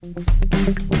Welcome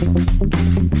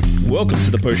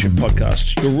to the Potion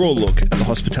Podcast, your raw look at the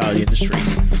hospitality industry,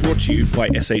 brought to you by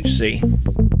SHC.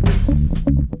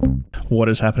 What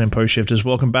is happening, Post Shifters?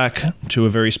 Welcome back to a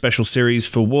very special series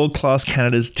for World Class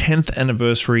Canada's 10th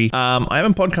anniversary. I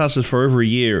haven't podcasted for over a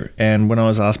year, and when I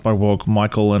was asked by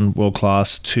Michael and World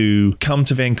Class to come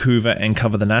to Vancouver and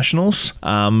cover the Nationals,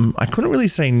 I couldn't really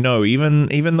say no,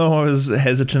 even though I was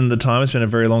hesitant at the time. It's been a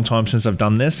very long time since I've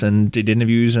done this and did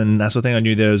interviews and that sort of thing. I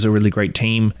knew there was a really great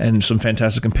team and some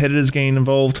fantastic competitors getting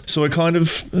involved. So I kind of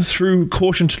threw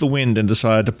caution to the wind and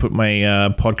decided to put my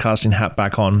podcasting hat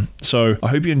back on. So I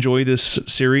hope you enjoy this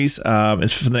series.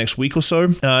 It's for the next week or so,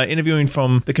 interviewing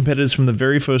from the competitors from the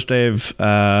very first day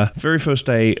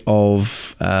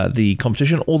of the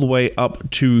competition all the way up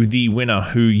to the winner,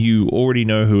 who you already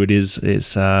know who it is.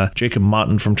 It's Jacob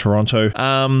Martin from Toronto.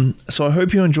 So I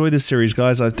hope you enjoy this series,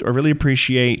 guys. I really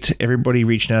appreciate everybody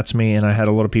reaching out to me, and I had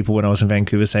a lot of people when I was in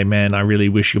Vancouver say, man, I really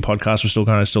wish your podcast was still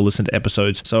going to still listen to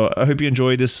episodes. So I hope you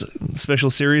enjoy this special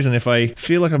series, and if I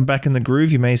feel like I'm back in the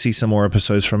groove, you may see some more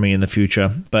episodes from me in the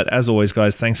future. But as always,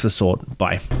 guys, thanks for the support.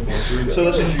 Bye. So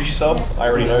let's introduce yourself. I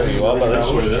already know who you are, but let's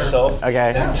introduce yourself.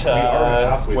 Okay. And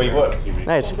where you work.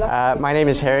 Nice. My name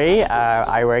is Harry.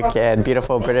 I work in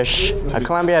beautiful British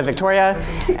Columbia, Victoria,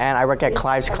 and I work at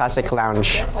Clive's Classic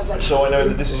Lounge. So I know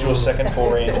that this is your second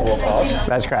foray into World Class.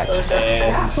 That's correct.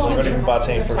 And you've only been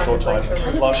bartending for a short time.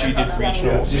 Last year you did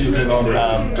regionals. You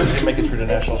didn't make it through the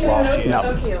Nationals last year. No.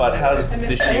 But has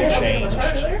this year changed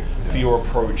for your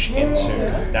approach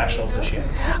into Nationals this year?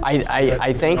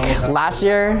 I think last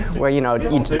year, where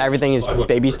everything is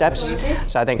baby steps,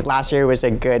 so I think last year was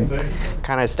a good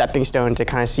kind of stepping stone to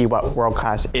kind of see what World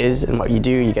Class is and what you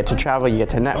do. You get to travel, you get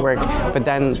to network, but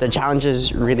then the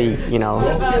challenges really,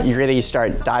 you really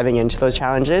start diving into those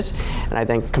challenges. And I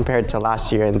think compared to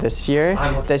last year and this year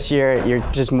you're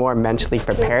just more mentally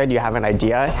prepared. You have an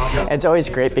idea. It's always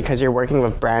great because you're working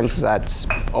with brands that's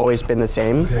always been the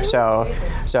same. So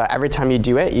every time you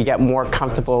do it, you get more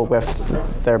comfortable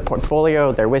with their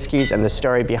portfolio, their whiskeys, and the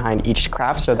story behind each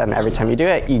craft. So then every time you do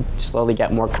it, you slowly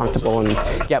get more comfortable and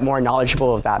get more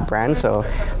knowledgeable of that brand. So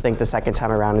I think the second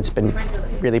time around, it's been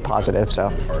really positive. So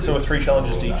with 3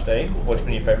 challenges to each day, what's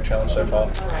been your favorite challenge so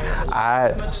far?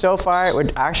 So far, it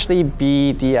would actually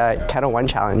be the Kettle One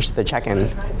challenge, the check-in.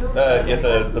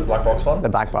 The black box one? The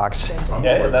black box.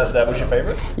 Yeah, that was your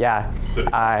favorite? Yeah.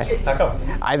 How come?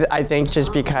 I think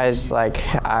just because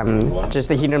just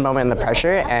the heated moment and the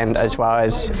pressure, and as well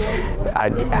as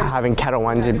having Kettle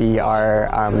One to be our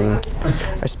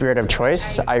a spirit of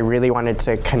choice, I really wanted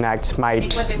to connect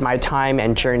my time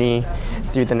and journey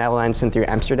through the Netherlands and through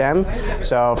Amsterdam.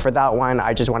 So for that one,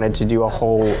 I just wanted to do a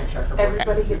whole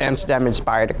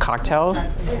Amsterdam-inspired cocktail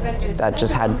that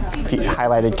just had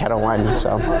highlighted Kettle One.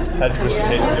 So how'd your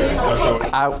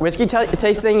whiskey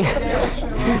tasting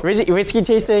go? Whiskey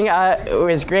tasting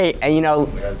was great,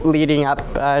 and leading up,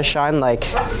 Sean,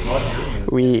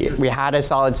 we had a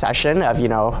solid session of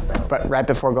but right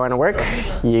before going to work,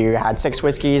 you had 6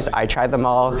 whiskeys. I tried them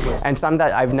all, and some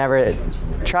that I've never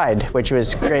tried, which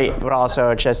was great, but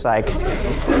also just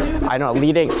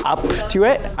leading up to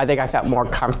it, I think I felt more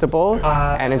comfortable,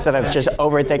 and instead of just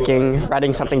overthinking,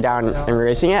 writing something down and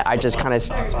erasing it, I just kind of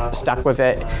stuck with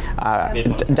it.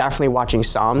 Definitely watching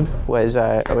Somm was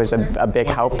a big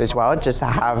help as well, just to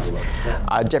have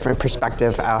a different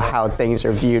perspective of how things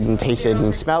are viewed and tasted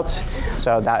and smelt.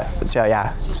 What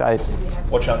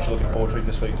challenge are you looking forward to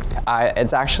this week?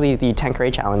 It's actually the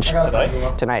Tanqueray challenge.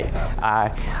 Tonight.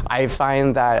 I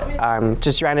find that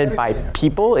just surrounded by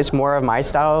people is more of my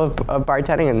style of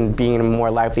bartending, and being in a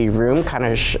more lively room kind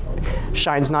of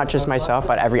shines not just myself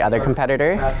but every other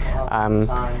competitor.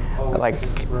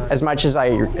 As much as I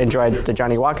enjoyed the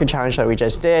Johnny Walker challenge that we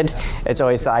just did, it's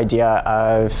always the idea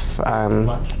of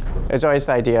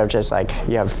just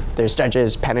there's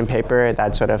judges, pen and paper,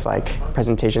 that sort of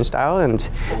presentation style, and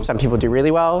some people do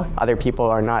really well, other people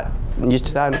are not used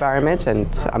to that environment, and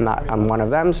I'm one of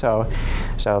them, so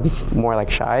more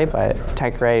shy, but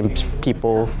Tanqueray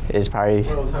people is probably.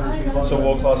 So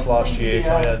World Class last year,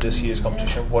 coming out of this year's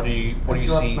competition, what do you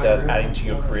see that adding to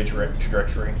your career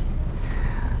trajectory?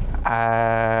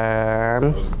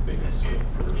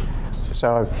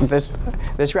 So this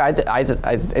year, I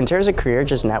in terms of career,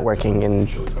 just networking and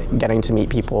getting to meet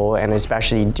people, and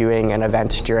especially doing an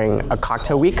event during a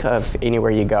cocktail week of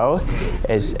anywhere you go,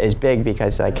 is big,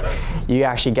 because you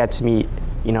actually get to meet.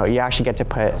 You actually get to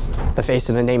put the face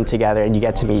and the name together, and you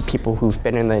get to meet people who've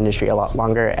been in the industry a lot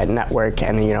longer and network,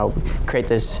 and create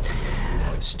this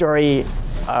story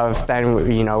of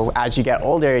then, you know, as you get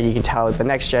older, you can tell the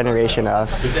next generation of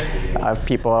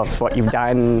people of what you've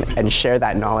done and share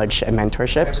that knowledge and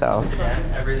mentorship. So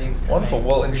Wonderful.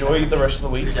 Well, enjoy the rest of the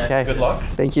week. Okay. Good luck.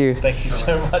 Thank you. Thank you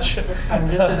so much.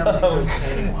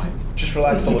 Just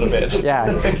relax a little bit.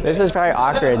 Yeah, this is very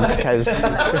awkward because yeah.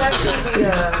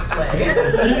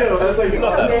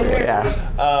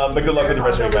 But good luck with the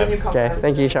rest of your man. Okay,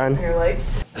 thank you, Sean.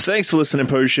 Thanks for listening,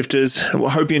 Pose Shifters. I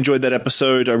hope you enjoyed that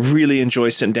episode. I really enjoy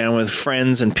sitting down with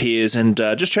friends and peers and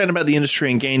just chatting about the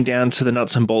industry and getting down to the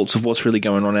nuts and bolts of what's really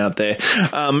going on out there.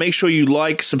 Make sure you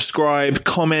like, subscribe,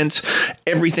 comment,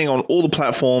 everything on all the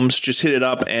platforms. Just hit it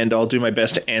up and I'll do my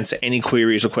best to answer any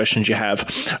queries or questions you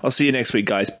have. I'll see you next week,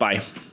 guys. Bye.